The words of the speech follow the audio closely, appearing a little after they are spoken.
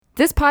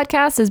This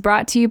podcast is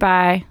brought to you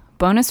by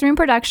Bonus Room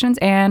Productions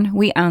and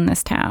We Own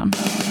This Town.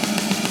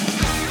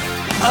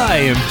 I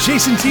am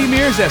Jason T.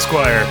 Mears,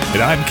 Esquire.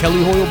 And I'm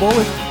Kelly Hoyle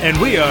Bullock. And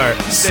we are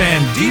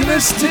San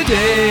Dimas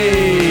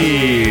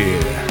Today.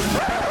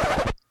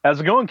 How's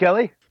it going,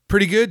 Kelly?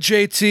 Pretty good,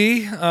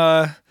 JT.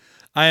 I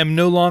am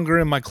no longer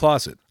in my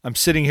closet. I'm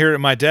sitting here at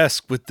my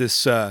desk with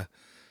this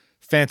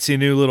fancy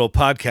new little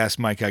podcast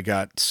mic I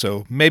got.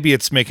 So maybe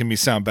it's making me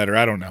sound better.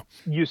 I don't know.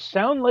 You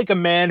sound like a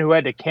man who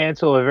had to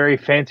cancel a very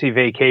fancy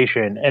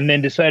vacation and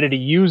then decided to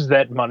use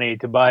that money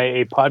to buy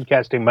a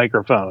podcasting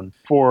microphone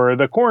for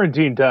the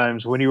quarantine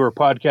times when you were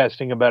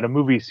podcasting about a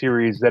movie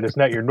series that is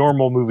not your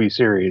normal movie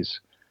series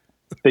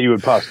that you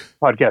would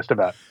podcast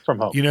about from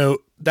home. You know,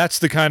 that's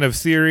the kind of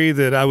theory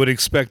that I would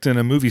expect in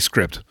a movie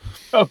script.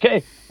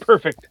 Okay,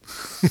 perfect.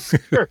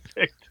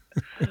 Perfect.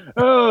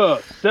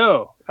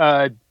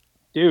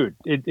 Dude,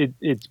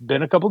 it's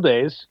been a couple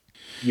days.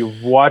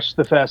 You've watched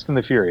The Fast and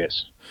the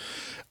Furious.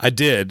 I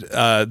did.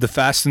 The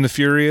Fast and the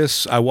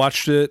Furious, I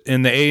watched it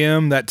in the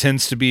AM. That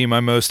tends to be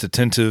my most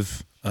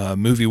attentive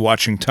movie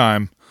watching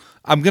time.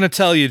 I'm going to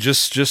tell you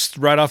just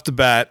right off the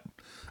bat,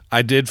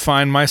 I did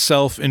find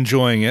myself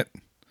enjoying it,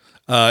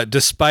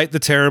 despite the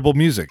terrible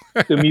music.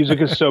 The music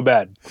is so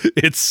bad.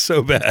 It's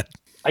so bad.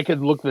 I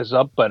could look this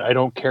up, but I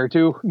don't care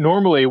to.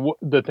 Normally,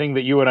 the thing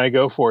that you and I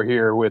go for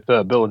here with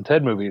Bill and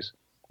Ted movies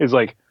is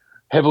like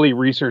heavily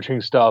researching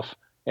stuff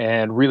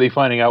and really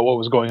finding out what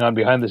was going on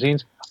behind the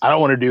scenes. I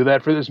don't want to do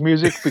that for this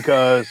music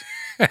because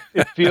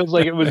it feels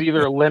like it was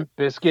either Limp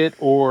Bizkit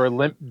or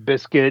Limp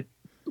Bizkit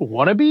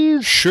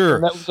wannabes. Sure.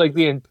 And that was like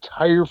the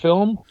entire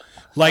film.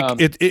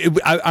 Like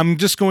I'm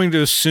just going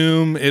to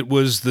assume it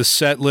was the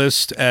set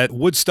list at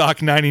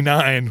Woodstock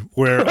 99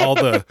 where all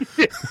the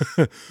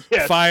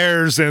Yes.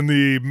 fires and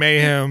the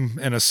mayhem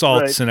and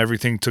assaults and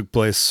everything took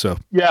place. So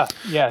Yeah.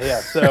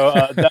 So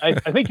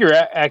I think you're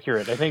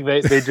accurate. I think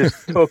they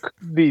just took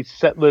the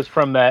set list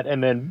from that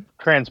and then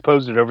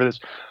transposed it over this.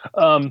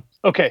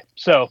 Okay,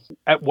 so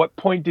at what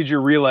point did you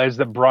realize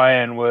that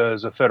Brian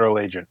was a federal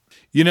agent?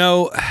 You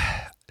know,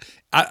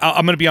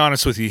 I'm going to be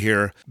honest with you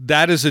here.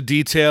 That is a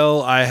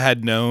detail I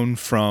had known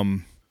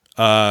from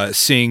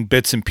seeing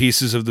bits and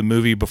pieces of the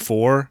movie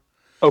before.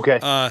 Okay.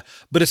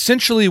 But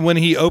essentially, when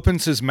he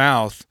opens his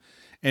mouth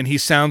and he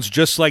sounds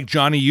just like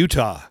Johnny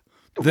Utah,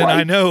 then Right.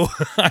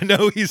 I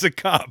know he's a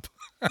cop.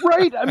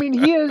 Right. I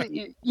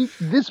mean,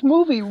 this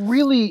movie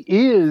really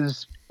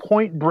is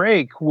Point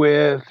Break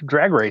with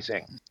drag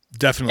racing.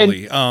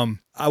 Definitely.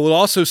 I will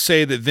also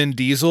say that Vin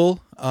Diesel,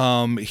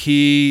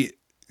 he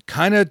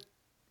kind of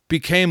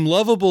became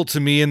lovable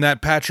to me in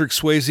that Patrick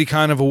Swayze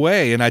kind of a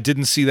way, and I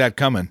didn't see that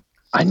coming.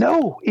 I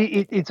know.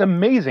 It's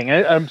amazing.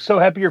 I'm so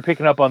happy you're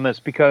picking up on this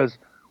because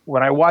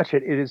when I watch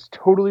it, it is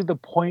totally the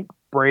Point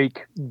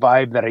Break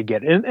vibe that I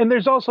get. And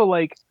there's also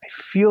like, I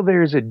feel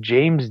there's a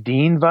James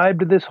Dean vibe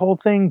to this whole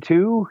thing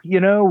too, you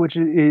know, which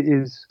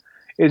is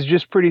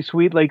just pretty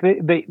sweet. Like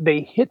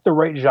they hit the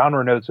right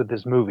genre notes with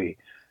this movie.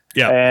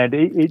 Yeah. And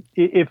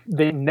if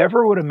they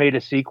never would have made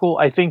a sequel,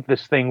 I think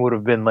this thing would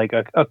have been like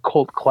a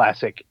cult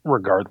classic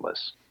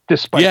regardless,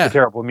 despite the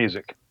terrible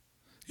music.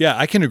 Yeah,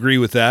 I can agree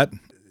with that.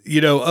 You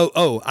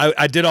know,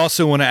 I did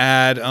also want to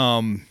add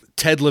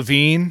Ted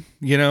Levine,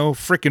 you know,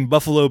 frickin'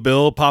 Buffalo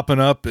Bill popping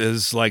up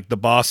as like the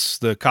boss,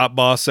 the cop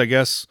boss, I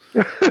guess,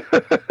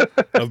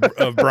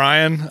 of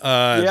Brian.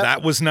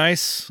 That was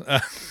nice.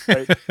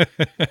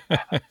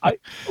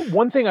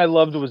 One thing I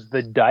loved was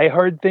the Die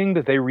Hard thing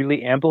that they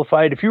really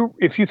amplified.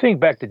 If you think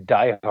back to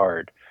Die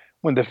Hard,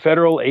 when the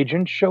federal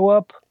agents show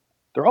up,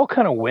 they're all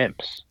kind of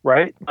wimps,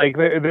 right? Like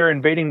they're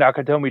invading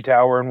Nakatomi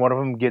Tower, and one of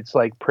them gets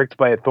like pricked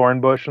by a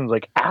thorn bush, and is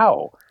like,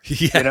 "Ow!"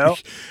 Yeah, you know,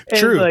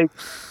 true. And, like,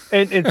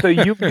 and so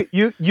you've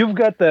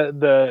got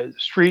the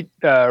street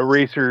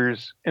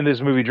racers in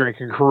this movie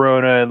drinking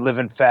Corona and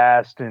living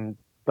fast and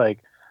like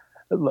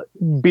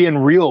being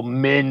real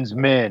men's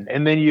men,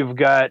 and then you've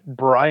got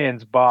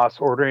Brian's boss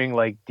ordering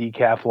like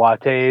decaf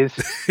lattes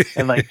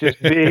and like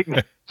just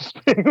being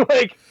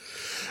like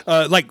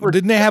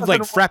didn't they have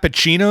like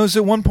frappuccinos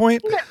at one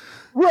point? Yeah.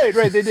 Right,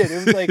 they did.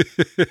 It was like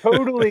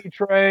totally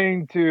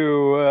trying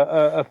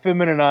to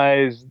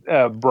feminize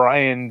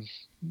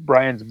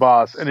Brian's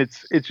boss, and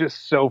it's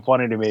just so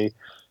funny to me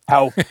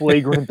how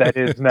flagrant that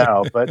is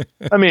now. But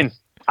I mean,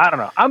 I don't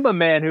know. I'm a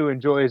man who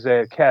enjoys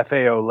a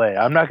cafe au lait.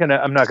 I'm not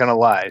gonna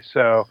lie.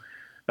 So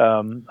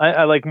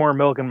I like more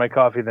milk in my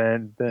coffee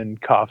than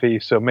coffee.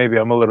 So maybe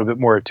I'm a little bit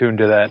more attuned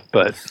to that.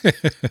 But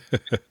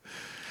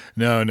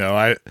No,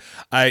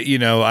 I you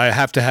know, I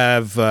have to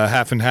have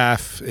half and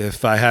half.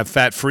 If I have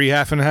fat-free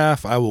half and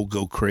half, I will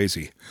go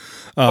crazy.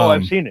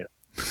 I've seen it.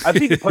 I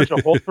think you punch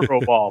a hole through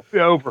a ball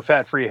over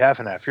fat-free half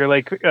and half. You're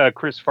like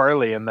Chris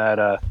Farley in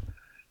that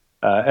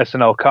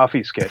SNL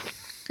coffee skit.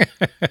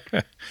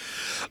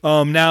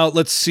 Now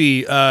let's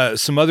see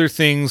some other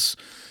things.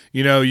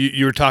 You know,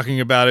 you were talking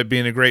about it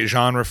being a great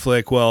genre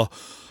flick. Well,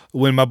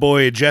 when my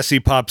boy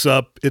Jesse pops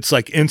up, it's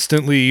like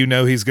instantly you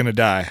know he's going to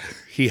die.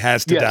 He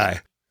has to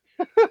die.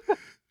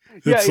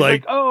 Yeah, It's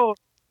like, oh,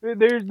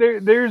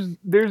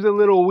 there's a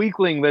little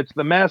weakling that's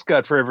the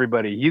mascot for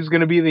everybody. He's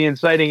going to be the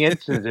inciting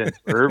incident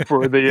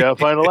for the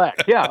final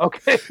act. Yeah,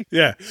 okay.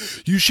 Yeah,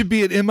 you should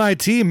be at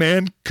MIT,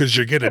 man, because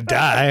you're gonna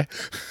die.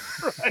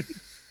 Right.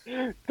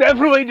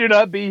 Definitely do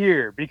not be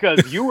here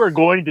because you are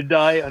going to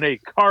die on a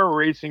car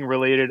racing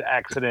related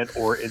accident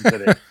or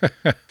incident.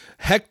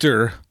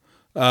 Hector,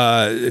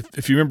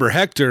 if you remember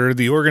Hector,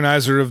 the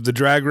organizer of the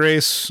drag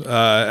race,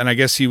 and I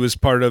guess he was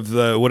part of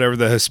the whatever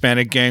the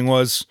Hispanic gang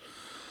was.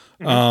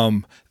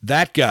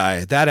 That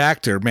guy, that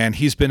actor, man,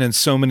 he's been in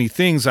so many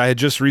things. I had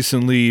just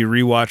recently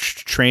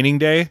rewatched Training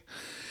Day,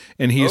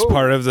 and he's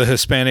part of the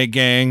Hispanic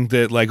gang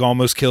that like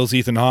almost kills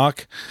Ethan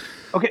Hawke.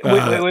 Okay,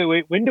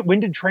 wait. When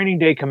did Training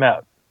Day come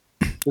out?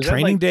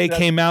 Training Day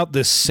came out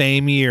the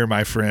same year,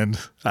 my friend.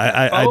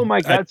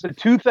 My God, so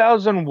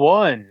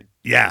 2001.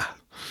 Yeah.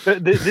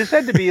 This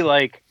had to be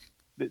like,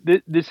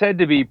 this had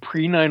to be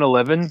pre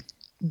 9/11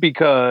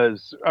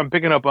 because I'm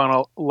picking up on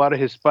a lot of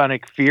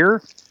Hispanic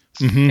fear.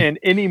 Mm-hmm. And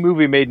any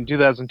movie made in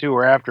 2002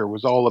 or after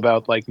was all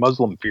about like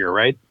Muslim fear,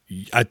 right?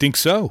 I think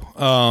so.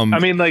 I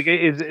mean, like,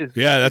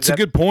 that's a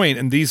good point.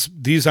 And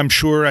these, I'm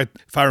sure,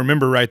 if I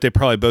remember right, they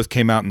probably both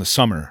came out in the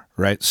summer,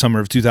 right? Summer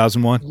of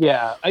 2001.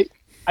 Yeah,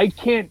 I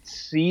can't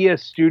see a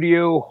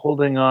studio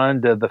holding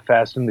on to the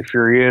Fast and the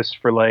Furious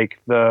for like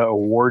the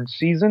award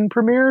season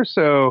premiere,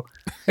 so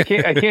I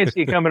can't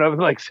see it coming up in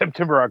like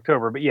September,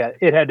 October. But yeah,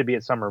 it had to be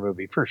a summer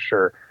movie for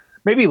sure.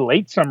 Maybe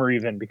late summer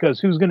even,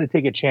 because who's going to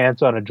take a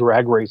chance on a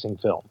drag racing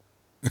film?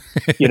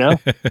 You know?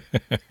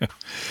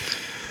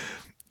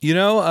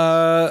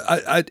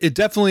 It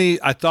definitely,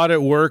 I thought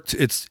it worked.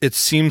 It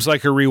seems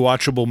like a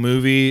rewatchable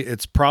movie.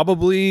 It's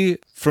probably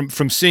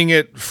from seeing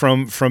it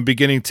from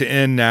beginning to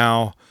end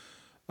now.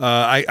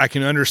 I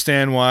can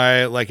understand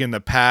why, like in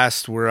the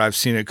past where I've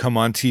seen it come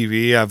on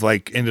TV, I've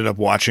like ended up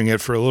watching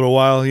it for a little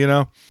while, you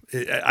know?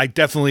 I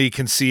definitely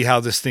can see how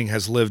this thing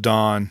has lived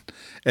on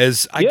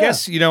as I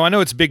guess, I know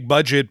it's big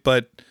budget,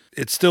 but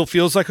it still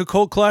feels like a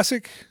cult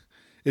classic.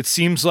 It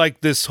seems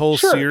like this whole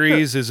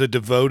series is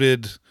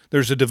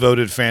there's a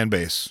devoted fan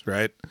base,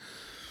 right?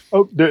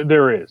 Oh,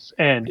 there is.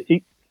 And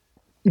it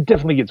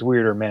definitely gets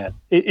weirder, man.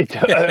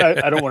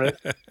 I don't want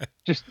to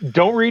just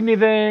don't read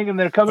anything. And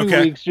then a couple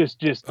weeks, just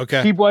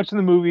keep watching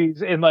the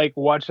movies and like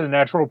watch the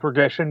natural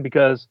progression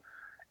because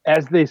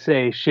as they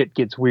say, shit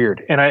gets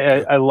weird. And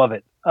I love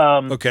it.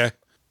 Okay.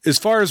 As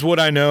far as what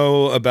I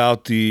know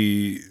about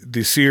the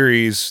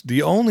series,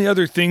 the only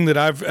other thing that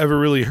I've ever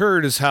really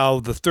heard is how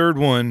the third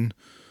one,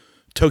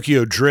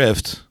 Tokyo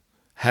Drift,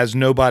 has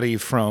nobody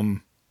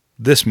from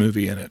this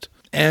movie in it.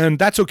 And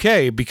that's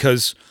okay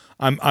because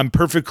I'm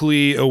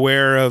perfectly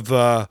aware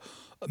of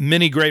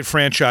many great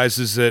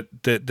franchises that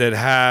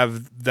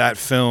have that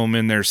film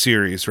in their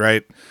series,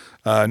 right?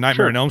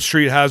 Nightmare on Elm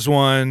Street has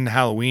one,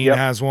 Halloween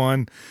has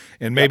one,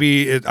 and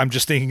maybe I'm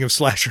just thinking of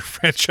slasher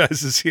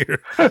franchises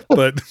here.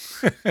 But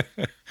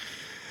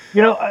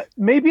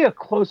maybe a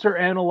closer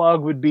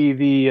analog would be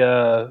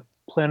the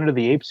Planet of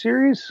the Apes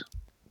series.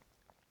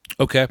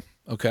 Okay.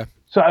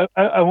 So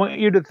I want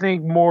you to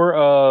think more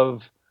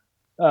of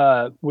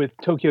with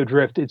Tokyo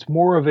Drift, it's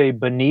more of a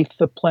Beneath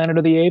the Planet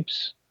of the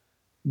Apes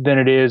than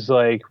it is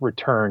like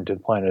Return to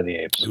the Planet of the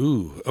Apes.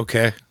 Ooh,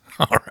 okay.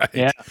 All right.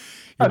 Yeah.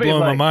 You're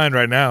blowing my mind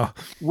right now.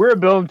 We're a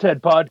Bill and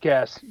Ted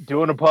podcast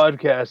doing a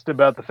podcast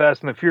about the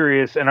Fast and the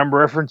Furious, and I'm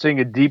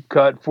referencing a deep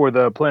cut for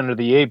the Planet of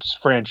the Apes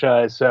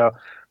franchise. So,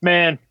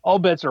 man, all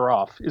bets are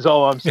off is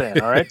all I'm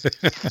saying. All right.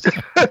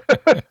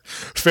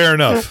 Fair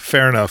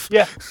enough.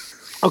 Yeah.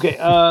 Okay.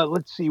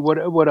 Let's see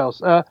what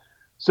else.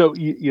 So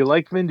you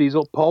like Vin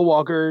Diesel, Paul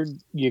Walker.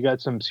 You got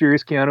some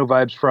serious Keanu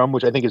vibes from,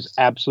 which I think is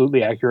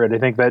absolutely accurate. I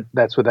think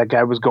that's what that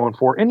guy was going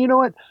for. And you know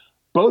what?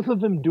 Both of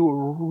them do a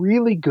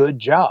really good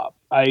job.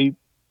 I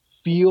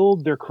feel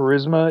their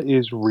charisma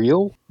is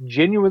real,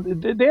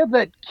 genuine. They have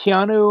that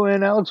Keanu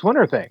and Alex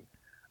Winter thing.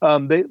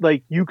 They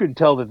like you can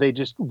tell that they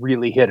just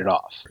really hit it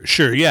off.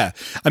 Sure, yeah.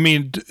 I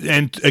mean,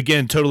 and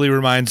again, totally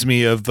reminds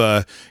me of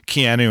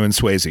Keanu and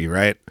Swayze,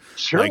 right?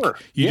 Sure. Like,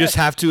 you just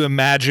have to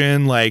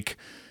imagine like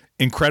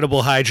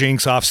incredible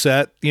hijinks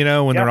Offset,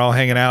 when they're all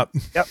hanging out.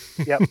 Yep.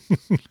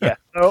 Yeah.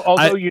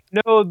 Although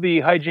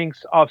the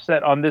hijinks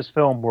Offset on this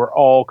film were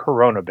all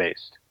Corona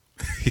based.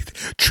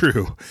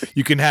 True.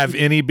 You can have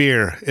any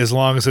beer as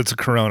long as it's a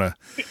Corona.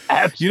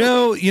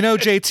 Absolutely.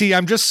 JT,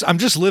 I'm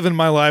just living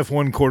my life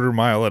 1/4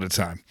 mile at a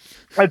time.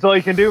 That's all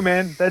you can do,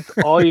 man. That's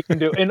all you can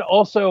do. And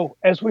also,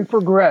 as we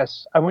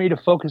progress, I want you to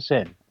focus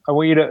in. I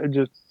want you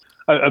to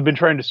I've been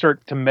trying to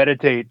start to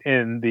meditate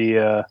in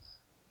the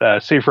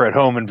safer at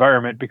home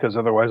environment because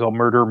otherwise I'll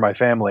murder my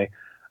family.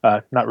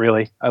 Not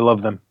really. I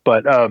love them,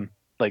 but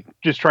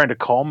just trying to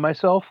calm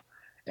myself.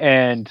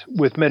 And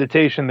with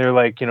meditation, they're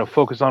like,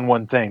 focus on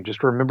one thing.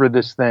 Just remember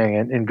this thing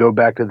and go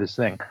back to this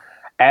thing.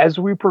 As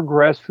we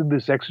progress through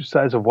this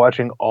exercise of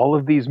watching all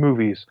of these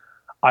movies,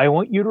 I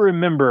want you to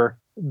remember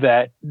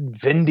that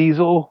Vin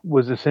Diesel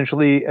was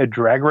essentially a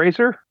drag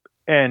racer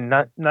and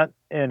not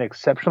an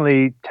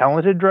exceptionally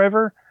talented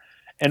driver.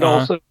 And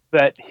also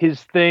that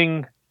his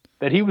thing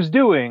that he was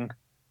doing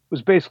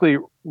was basically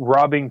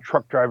robbing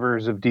truck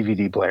drivers of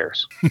DVD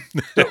players.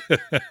 So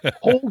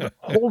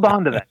hold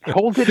on to that.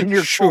 Hold it in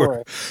your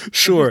core.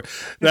 Sure.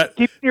 That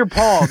keep it in your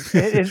palm,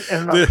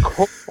 and on a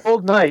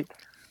cold night,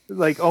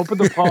 like open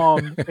the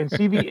palm and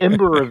see the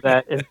ember of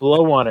that and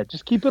blow on it.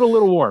 Just keep it a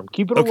little warm.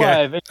 Keep it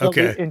alive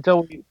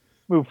until we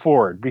move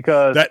forward,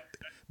 because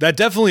that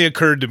definitely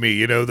occurred to me.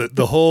 You know,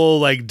 the whole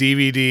like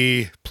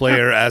DVD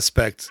player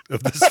aspect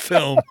of this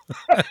film.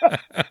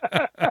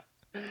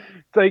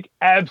 It's like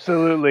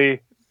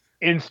absolutely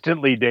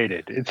instantly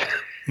dated. It's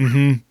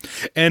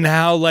And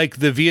how like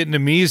the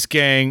Vietnamese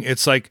gang,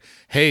 it's like,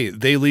 hey,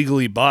 they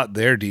legally bought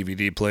their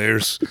DVD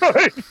players.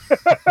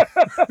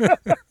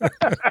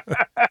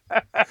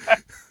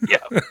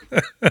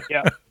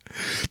 Yeah.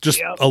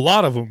 Just a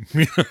lot of them.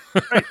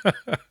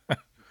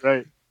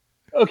 Right.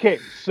 Okay,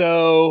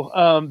 so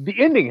the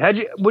ending.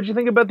 What'd you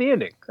think about the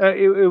ending?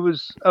 It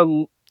was a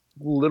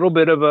little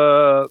bit of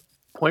a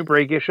Point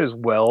Break-ish as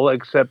well,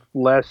 except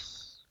less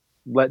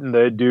letting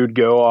the dude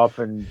go off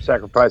and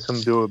sacrifice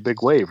him to a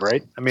big wave,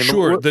 right? I mean,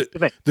 sure.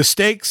 The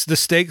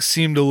stakes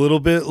seemed a little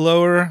bit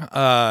lower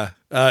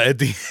at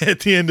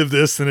the end of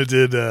this than it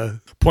did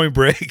Point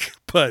Break,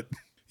 but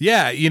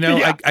yeah, you know,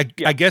 yeah.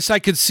 I guess I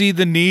could see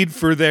the need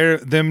for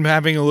them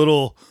having a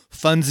little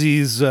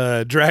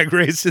funsies drag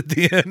race at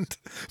the end,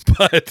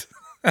 but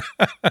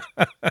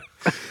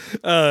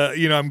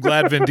you know, I'm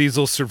glad Vin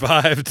Diesel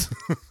survived.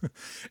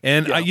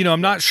 And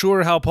I'm not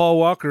sure how Paul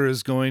Walker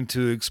is going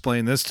to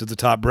explain this to the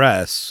top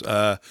brass.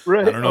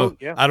 Right. I don't know.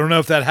 I don't know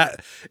if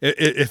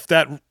if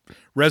that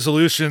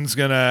resolution's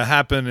going to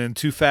happen in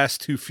Too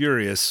Fast, Too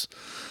Furious.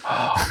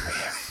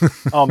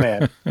 Oh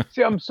man.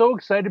 See, I'm so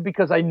excited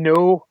because I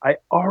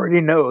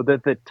already know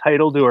that the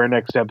title to our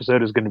next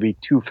episode is going to be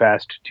Too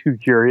Fast, Too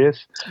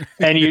Curious.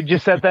 And you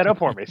just set that up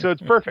for me. So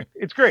it's perfect.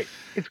 It's great.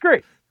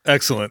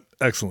 Excellent.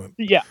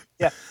 Yeah.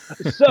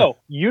 So,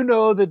 you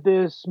know that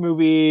this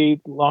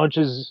movie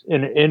launches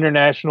an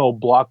international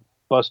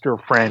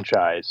blockbuster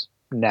franchise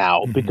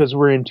now because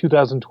we're in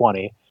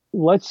 2020.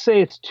 Let's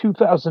say it's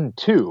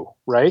 2002,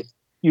 right?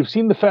 You've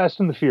seen The Fast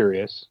and the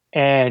Furious,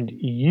 and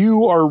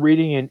you are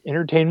reading in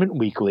Entertainment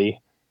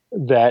Weekly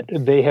that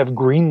they have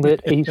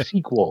greenlit a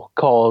sequel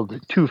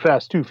called Too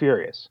Fast, Too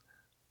Furious.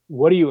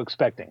 What are you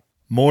expecting?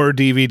 More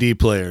DVD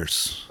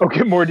players.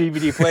 Okay, more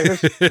DVD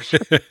players.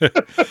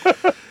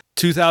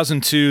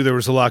 2002, there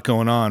was a lot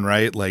going on,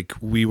 right? Like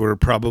we were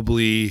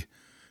probably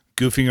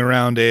goofing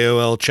around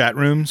AOL chat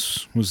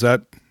rooms. Is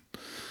that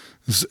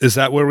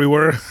where we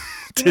were?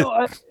 Did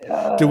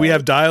we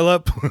have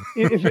dial-up?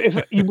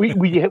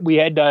 if we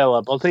had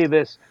dial-up. I'll tell you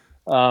this.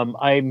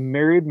 I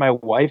married my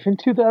wife in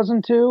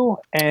 2002,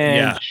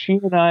 and she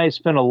and I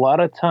spent a lot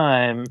of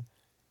time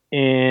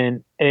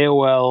in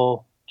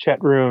AOL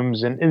chat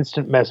rooms and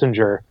instant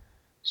messenger,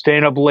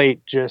 staying up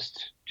late,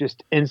 just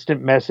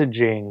instant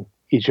messaging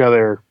each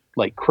other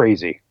like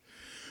crazy.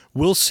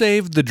 We'll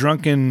save the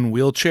drunken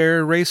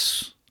wheelchair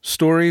race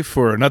story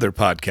for another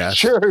podcast.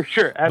 Sure.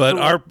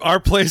 Absolutely. But our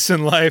place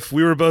in life,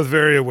 we were both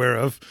very aware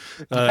of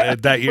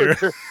that year.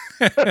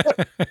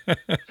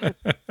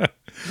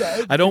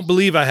 I don't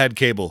believe I had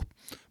cable.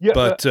 Yeah,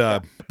 but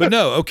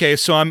no. Okay,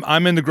 so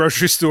I'm in the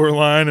grocery store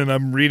line and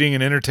I'm reading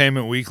an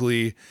Entertainment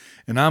Weekly,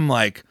 and I'm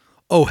like,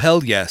 oh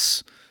hell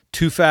yes,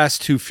 Too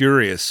Fast, Too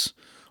Furious.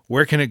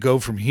 Where can it go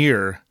from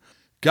here?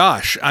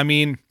 Gosh, I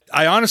mean,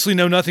 I honestly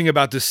know nothing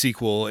about this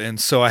sequel, and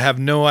so I have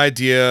no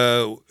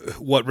idea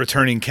what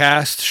returning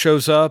cast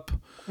shows up.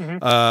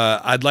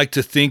 I'd like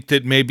to think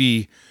that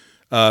maybe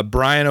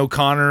Brian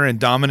O'Connor and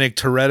Dominic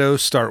Toretto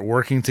start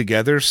working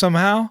together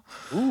somehow.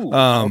 Ooh,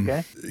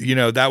 okay. You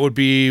know, that would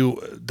be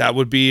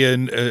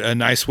a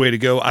nice way to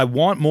go. I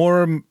want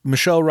more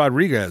Michelle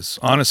Rodriguez,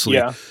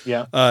 honestly.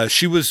 Yeah.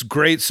 She was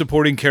great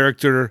supporting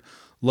character.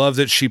 Love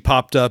that she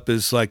popped up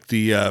as like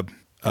the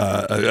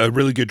a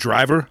really good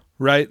driver.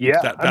 Right?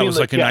 Yeah. That was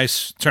like a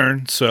nice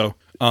turn. So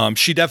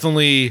she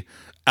definitely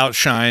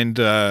outshined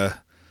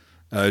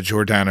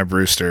Jordana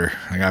Brewster.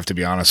 I have to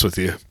be honest with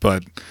you.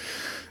 But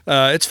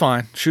it's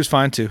fine. She was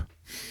fine too.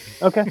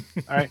 Okay.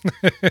 All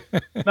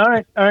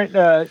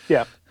right.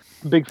 Yeah.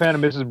 Big fan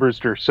of Mrs.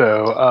 Brewster.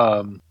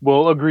 So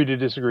we'll agree to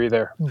disagree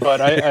there.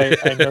 But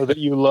I know that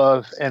you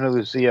love Ana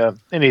Lucia,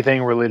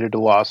 anything related to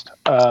Lost.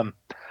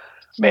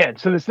 Man,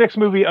 so this next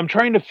movie, I'm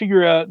trying to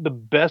figure out the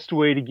best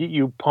way to get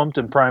you pumped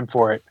and primed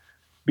for it,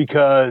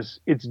 because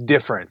it's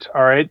different.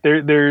 All right.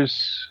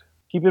 There's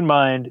keep in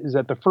mind is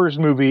that the first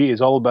movie is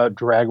all about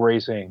drag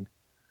racing.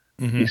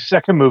 The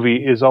second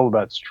movie is all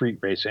about street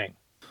racing.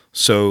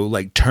 So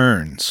like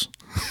turns.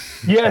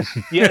 Yes.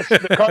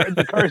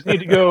 The cars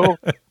need to go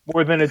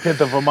more than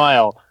 1/10 of a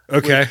mile.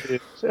 Okay.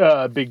 It's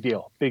a big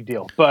deal.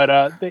 But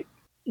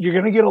you're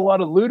going to get a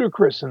lot of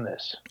Ludacris in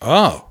this.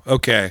 Oh,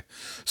 okay.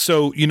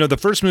 So, you know, the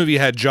first movie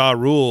had Ja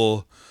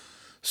Rule.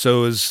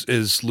 So is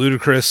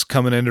Ludacris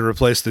coming in to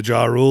replace the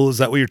Ja Rule? Is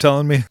that what you're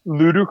telling me?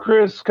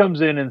 Ludacris comes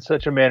in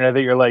such a manner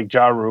that you're like,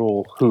 Ja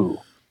Rule, who?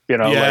 You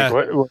know,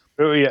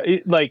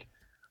 like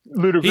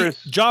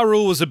Ludacris. Ja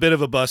Rule was a bit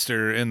of a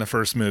buster in the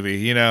first movie,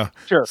 you know?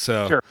 Sure.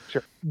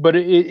 But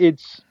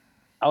it's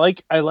I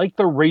like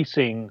the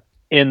racing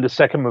in the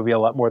second movie a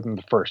lot more than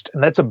the first,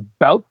 and that's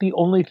about the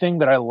only thing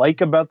that I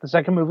like about the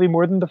second movie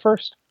more than the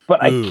first.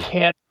 But Ooh. I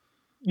can't.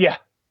 Yeah,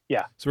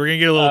 yeah. So we're gonna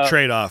get a little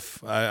trade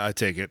off. I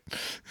take it.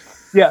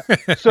 Yeah.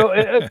 So,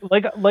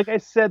 like I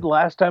said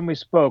last time we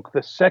spoke,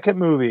 the second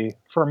movie,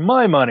 for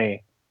my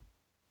money,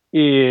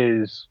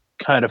 is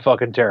kind of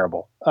fucking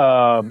terrible.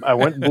 I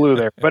went blue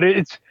there, but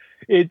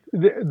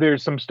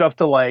there's some stuff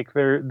to like.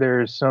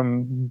 There's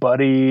some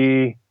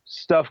buddy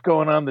stuff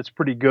going on that's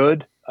pretty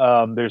good.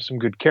 There's some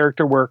good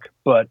character work,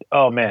 but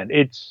oh man,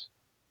 it's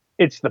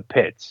the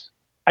pits.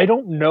 I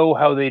don't know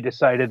how they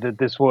decided that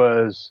this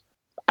was.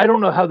 I don't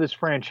know how this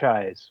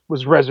franchise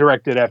was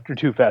resurrected after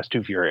Too Fast,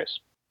 Too Furious.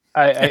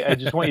 I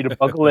just want you to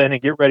buckle in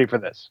and get ready for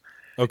this.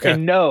 Okay.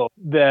 And know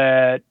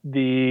that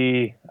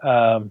the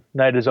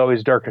night is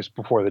always darkest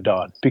before the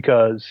dawn,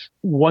 because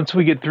once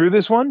we get through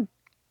this one,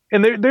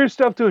 and there's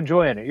stuff to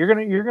enjoy in it.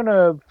 You're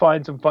gonna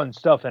find some fun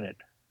stuff in it.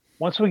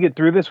 Once we get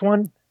through this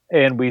one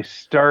and we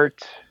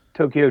start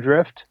Tokyo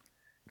Drift,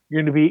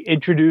 you're going to be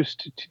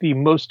introduced to the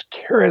most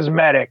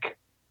charismatic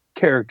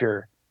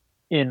character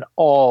in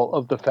all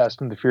of the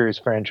Fast and the Furious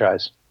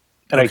franchise.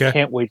 And Okay. I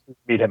can't wait to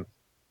meet him.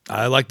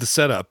 I like the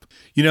setup.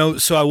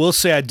 So I will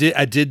say I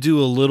did do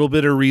a little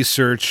bit of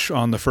research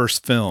on the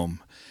first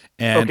film,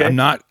 and Okay.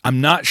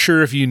 I'm not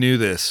sure if you knew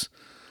this,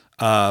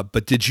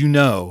 but did you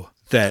know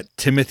that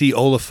Timothy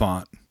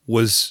Olyphant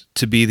was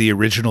to be the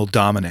original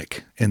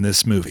Dominic in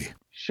this movie?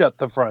 Shut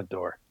the front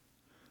door.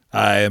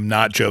 I am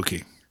not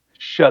joking.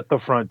 Shut the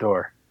front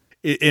door.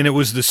 And it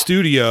was the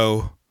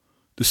studio.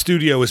 The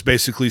studio was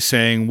basically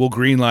saying, we'll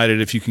greenlight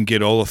it if you can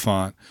get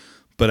Oliphant.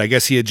 But I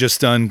guess he had just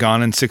done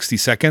Gone in 60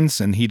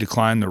 Seconds, and he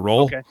declined the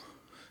role. Okay.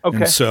 Okay.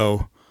 And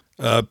so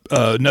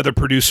another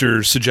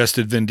producer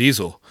suggested Vin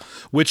Diesel,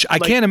 which I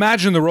can't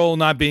imagine the role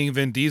not being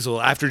Vin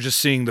Diesel after just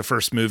seeing the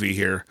first movie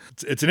here.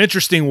 It's an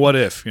interesting what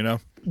if, you know?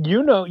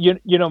 You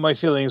know my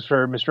feelings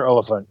for Mr.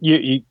 Oliphant.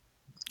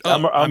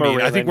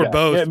 I think we're guy.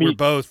 both Yeah, we're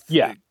both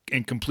yeah.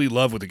 in complete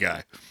love with the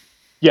guy.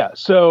 Yeah,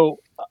 so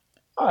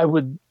I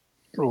would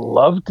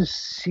love to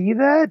see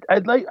that.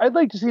 I'd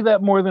like to see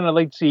that more than I'd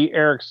like to see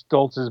Eric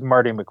Stoltz's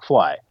Marty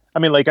McFly. I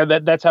mean, like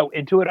that's how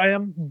into it I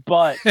am.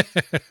 But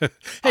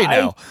Hey,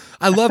 now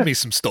I love me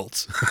some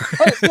Stoltz.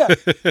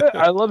 yeah,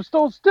 I love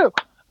Stoltz too.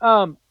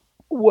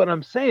 What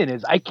I'm saying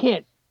is, I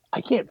can't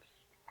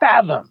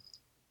fathom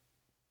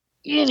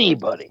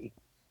anybody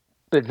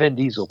but Vin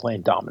Diesel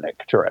playing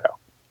Dominic Toretto.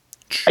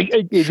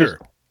 It Sure.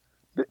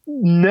 just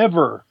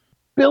never.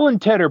 Bill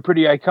and Ted are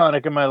pretty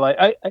iconic in my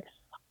life.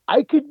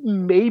 I could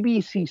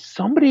maybe see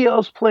somebody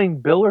else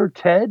playing Bill or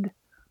Ted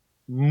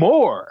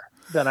more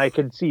than I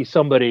could see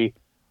somebody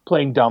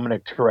playing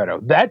Dominic Toretto.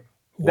 That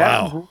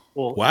Wow.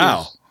 role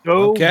Wow. is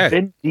so Okay.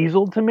 Vin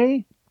Diesel to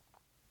me.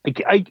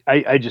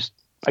 I just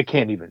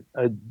can't even.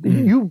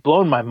 You've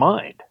blown my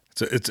mind.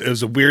 It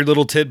was a weird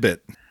little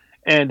tidbit.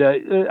 And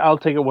I'll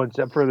take it one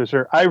step further,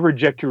 sir. I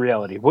reject your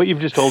reality. What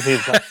you've just told me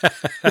is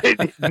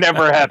it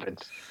never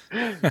happened.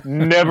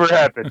 Never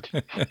happened.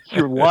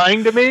 You're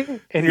lying to me,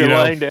 and you're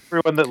lying to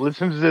everyone that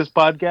listens to this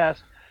podcast.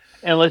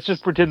 And let's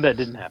just pretend that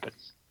didn't happen.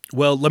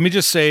 Well, let me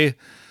just say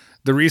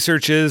the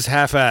research is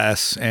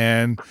half-ass,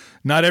 and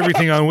not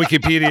everything on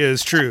Wikipedia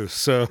is true.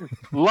 So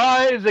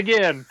Lies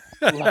again.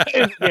 Lies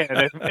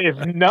again.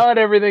 If not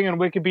everything on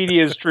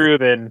Wikipedia is true,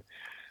 then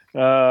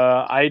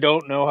I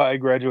don't know how I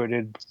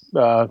graduated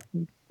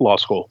law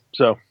school.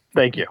 So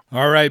thank you.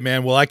 all right,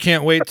 man. Well, I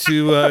can't wait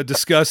to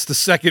discuss the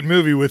second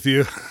movie with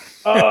you.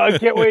 Oh, I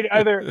can't wait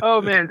either.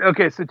 Oh man.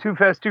 Okay, so Too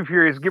Fast, Too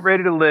Furious. Get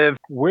ready to live.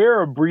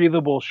 Wear a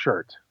breathable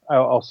shirt.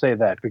 I'll say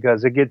that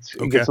because it gets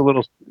a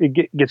little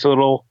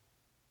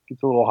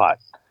hot.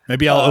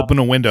 Maybe I'll open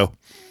a window.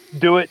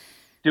 Do it.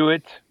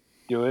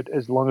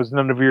 As long as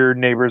none of your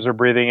neighbors are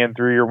breathing in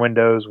through your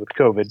windows with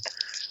COVID,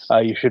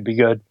 you should be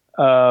good.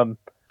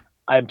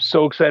 I'm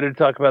so excited to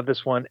talk about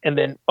this one. And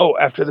then,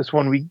 after this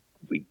one, we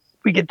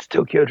get to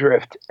Tokyo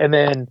Drift. And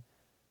then,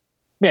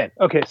 man,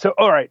 okay, so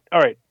all right,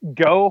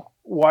 go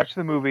watch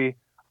the movie.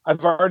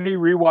 I've already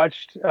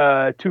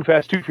rewatched Too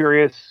Fast, Too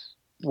Furious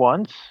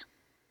once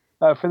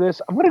for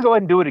this. I'm going to go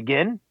ahead and do it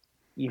again,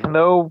 even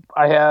though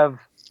I have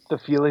the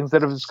feelings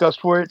that I've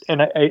discussed for it.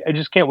 And I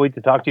just can't wait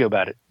to talk to you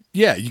about it.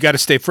 Yeah, you got to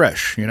stay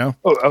fresh, you know?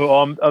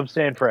 I'm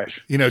staying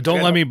fresh.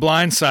 Don't let me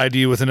blindside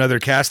you with another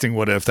casting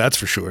what if, that's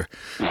for sure.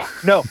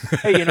 No.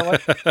 Hey, you know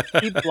what?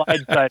 Keep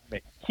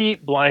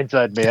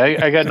blindsiding me.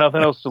 I got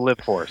nothing else to live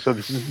for. So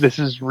this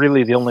is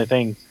really the only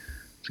thing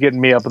that's getting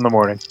me up in the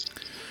morning.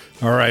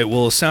 All right,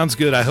 well, it sounds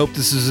good. I hope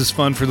this is as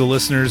fun for the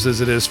listeners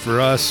as it is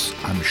for us.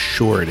 I'm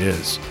sure it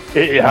is.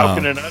 How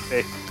can it not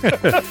be?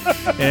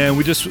 And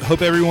we just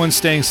hope everyone's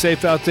staying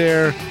safe out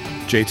there.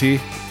 JT.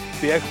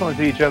 Be excellent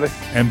to each other.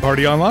 And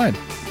party online.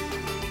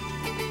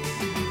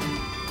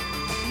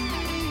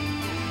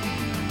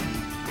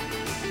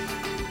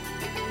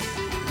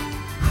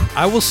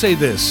 I will say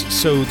this.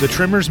 So the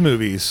Tremors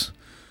movies,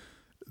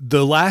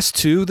 the last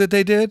two that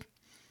they did,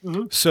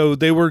 so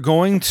they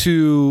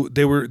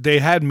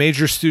had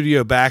major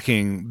studio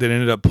backing that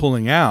ended up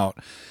pulling out.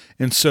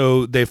 And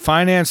so they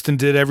financed and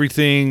did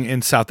everything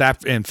in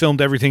and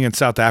filmed everything in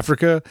South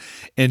Africa.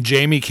 And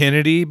Jamie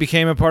Kennedy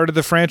became a part of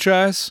the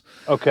franchise.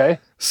 Okay.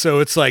 So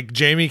it's like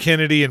Jamie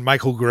Kennedy and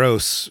Michael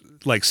Gross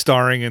like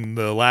starring in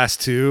the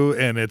last two,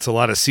 and it's a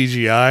lot of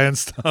CGI and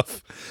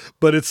stuff.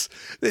 But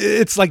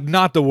it's like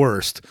not the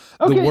worst.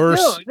 Okay, the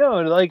worst.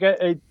 No, like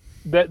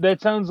that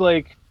sounds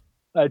like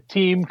a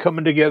team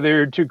coming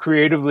together to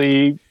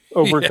creatively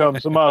overcome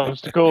some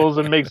obstacles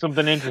and make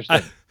something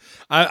interesting.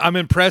 I'm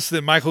impressed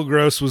that Michael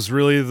Gross was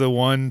really the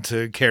one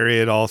to carry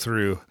it all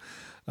through.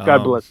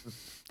 God bless him.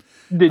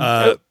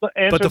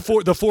 But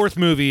the fourth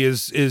movie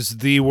is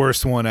the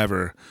worst one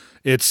ever.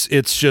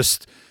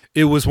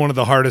 It was one of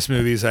the hardest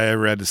movies I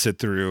ever had to sit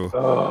through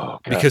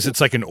because it's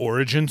like an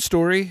origin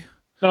story.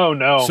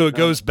 No. So it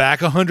goes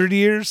back 100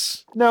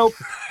 years. Nope.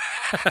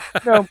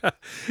 No.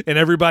 And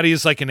everybody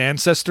is like an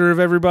ancestor of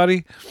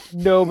everybody.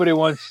 Nobody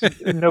wants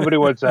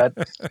that.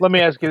 Let me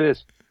ask you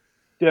this.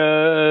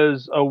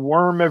 Does a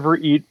worm ever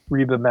eat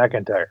Reba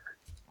McEntire?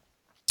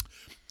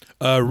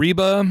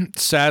 Reba,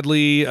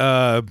 sadly,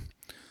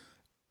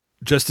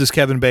 just as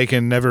Kevin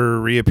Bacon, never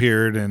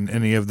reappeared in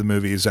any of the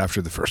movies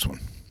after the first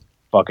one.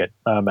 Fuck it.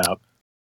 I'm out.